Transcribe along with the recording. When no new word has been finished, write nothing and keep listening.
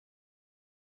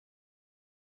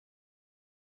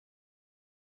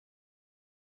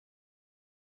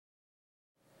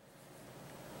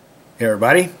Hey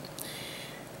everybody.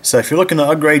 So if you're looking to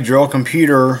upgrade your old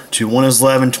computer to Windows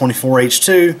 11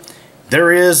 24H2,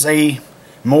 there is a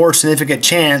more significant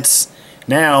chance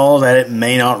now that it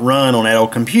may not run on that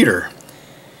old computer.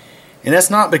 And that's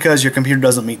not because your computer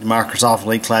doesn't meet the Microsoft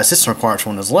EliteClass system requirements for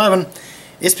Windows 11.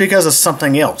 It's because of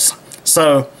something else.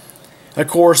 So, of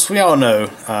course, we all know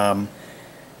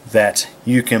that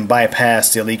you can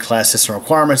bypass the EliteClass system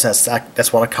requirements.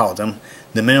 That's what I call them.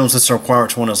 The minimum system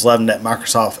requirements for Windows 11 that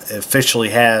Microsoft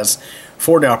officially has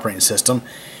for the operating system,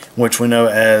 which we know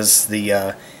as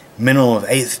the minimum of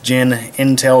 8th gen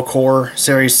Intel Core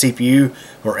Series CPU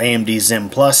or AMD Zen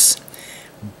Plus.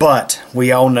 But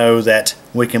we all know that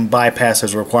we can bypass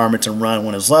those requirements and run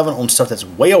Windows 11 on stuff that's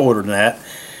way older than that.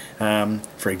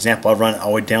 For example, I've run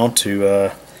all the way down to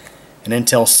an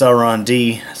Intel Celeron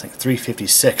D, I think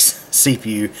 356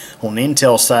 CPU on the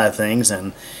Intel side of things,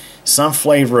 and some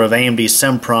flavor of AMD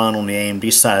Sempron on the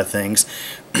AMD side of things.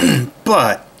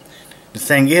 But the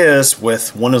thing is,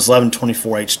 with Windows 11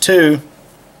 24H2,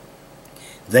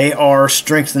 they are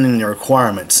strengthening the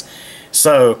requirements.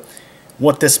 So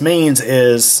what this means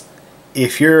is,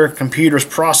 if your computer's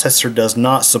processor does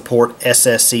not support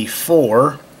SSE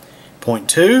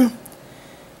 4.2,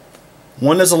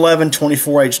 Windows 11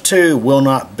 24H2 will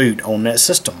not boot on that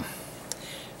system.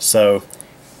 So,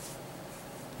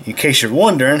 in case you're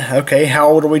wondering, okay, how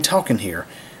old are we talking here?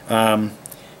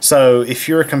 So if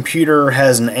your computer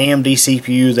has an AMD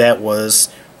CPU that was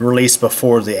released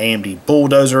before the AMD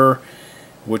Bulldozer,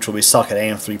 which will be socket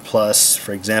AM3 Plus,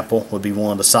 for example, would be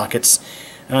one of the sockets,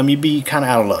 you'd be kind of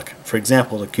out of luck. For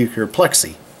example, the QQ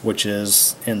Plexi, which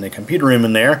is in the computer room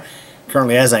in there,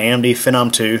 currently has an AMD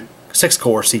Phenom 2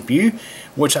 6-core CPU,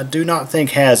 which I do not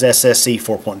think has SSE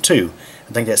 4.2.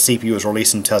 I think that CPU was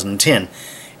released in 2010.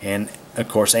 And of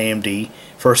course, AMD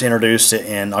first introduced it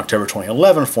in October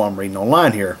 2011, from what I'm reading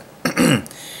online here.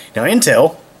 Now,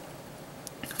 Intel,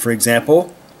 for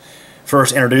example,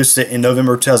 first introduced it in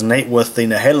November 2008 with the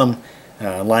Nehalem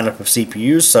lineup of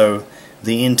CPUs. So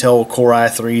the Intel Core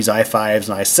i3s, i5s,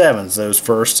 and i7s, those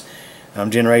first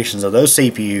generations of those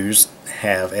CPUs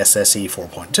have SSE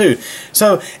 4.2.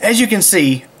 So as you can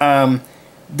see,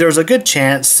 there's a good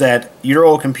chance that your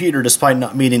old computer, despite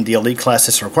not meeting the EliteClass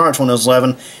system requirements for Windows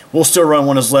 11, will still run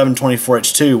Windows 11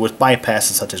 24H2 with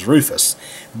bypasses such as Rufus.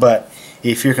 But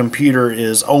if your computer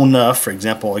is old enough, for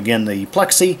example, again, the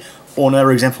Plexi, or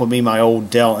another example would be my old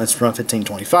Dell Inspiron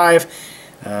 1525,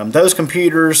 those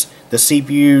computers, the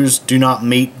CPUs, do not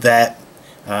meet that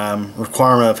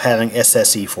requirement of having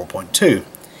SSE 4.2.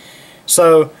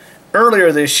 So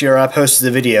earlier this year I posted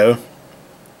a video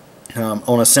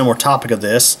on a similar topic of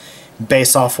this,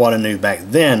 based off what I knew back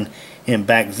then. And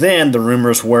back then the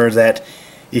rumors were that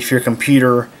if your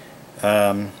computer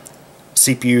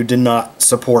CPU did not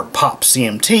support POP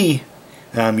CMT,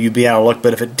 you'd be out of luck,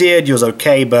 but if it did, you was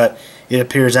okay. But it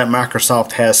appears that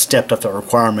Microsoft has stepped up the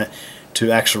requirement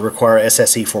to actually require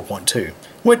SSE 4.2,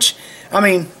 which, I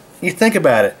mean, you think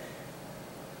about it,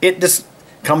 it just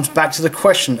comes back to the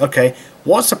question, okay,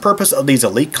 what's the purpose of these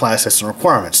EliteClass system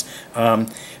requirements?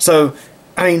 So,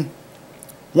 I mean,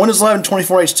 Windows 11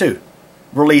 24H2,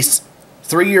 released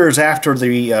 3 years after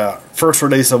the first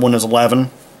release of Windows 11,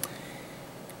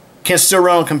 can still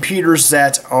run on computers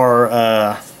that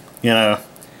are, you know,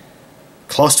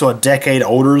 close to a decade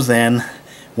older than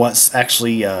what's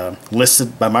actually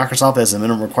listed by Microsoft as the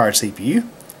minimum required CPU.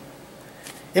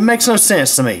 It makes no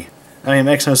sense to me. I mean, it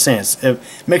makes no sense. It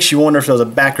makes you wonder if there was a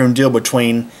backroom deal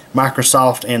between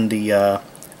Microsoft and the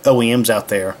OEMs out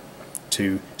there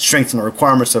to strengthen the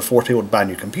requirements to force people to buy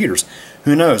new computers.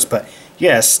 Who knows? But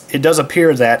yes, it does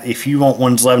appear that if you want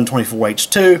Windows 11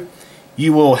 24H2,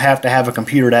 you will have to have a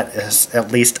computer that is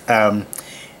at least an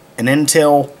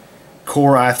Intel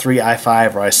Core i3,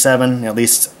 i5, or i7, at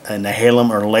least a Nehalem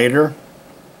or later,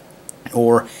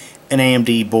 or an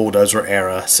AMD Bulldozer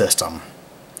era system.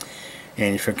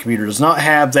 And if your computer does not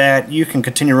have that, you can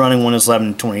continue running Windows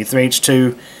 11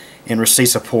 23H2 and receive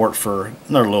support for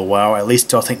another little while, at least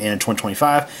until I think the end of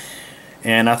 2025.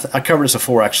 And I covered this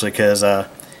before actually, because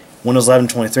Windows 11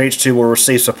 23H2 will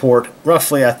receive support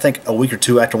roughly, I think, a week or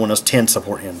two after Windows 10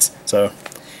 support ends. So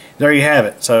there you have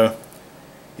it. So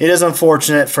it is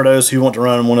unfortunate for those who want to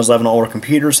run Windows 11 on older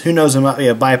computers. Who knows, there might be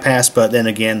a bypass, but then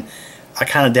again, I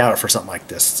kind of doubt it for something like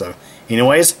this. So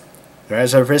anyways,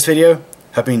 that's it for this video.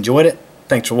 Hope you enjoyed it.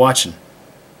 Thanks for watching.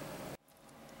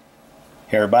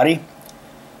 Hey everybody.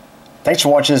 Thanks for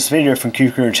watching this video from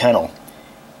QQ channel.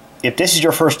 If this is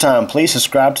your first time, please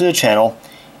subscribe to the channel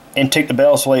and tick the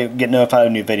bell so you get notified of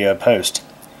a new video I post.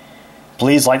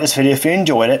 Please like this video if you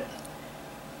enjoyed it,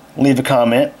 leave a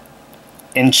comment,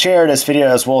 and share this video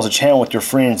as well as the channel with your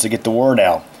friends to get the word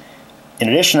out. In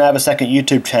addition, I have a second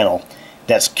YouTube channel.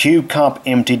 That's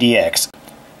CubeCompMTDX.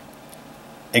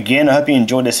 Again, I hope you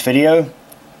enjoyed this video,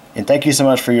 and thank you so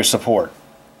much for your support.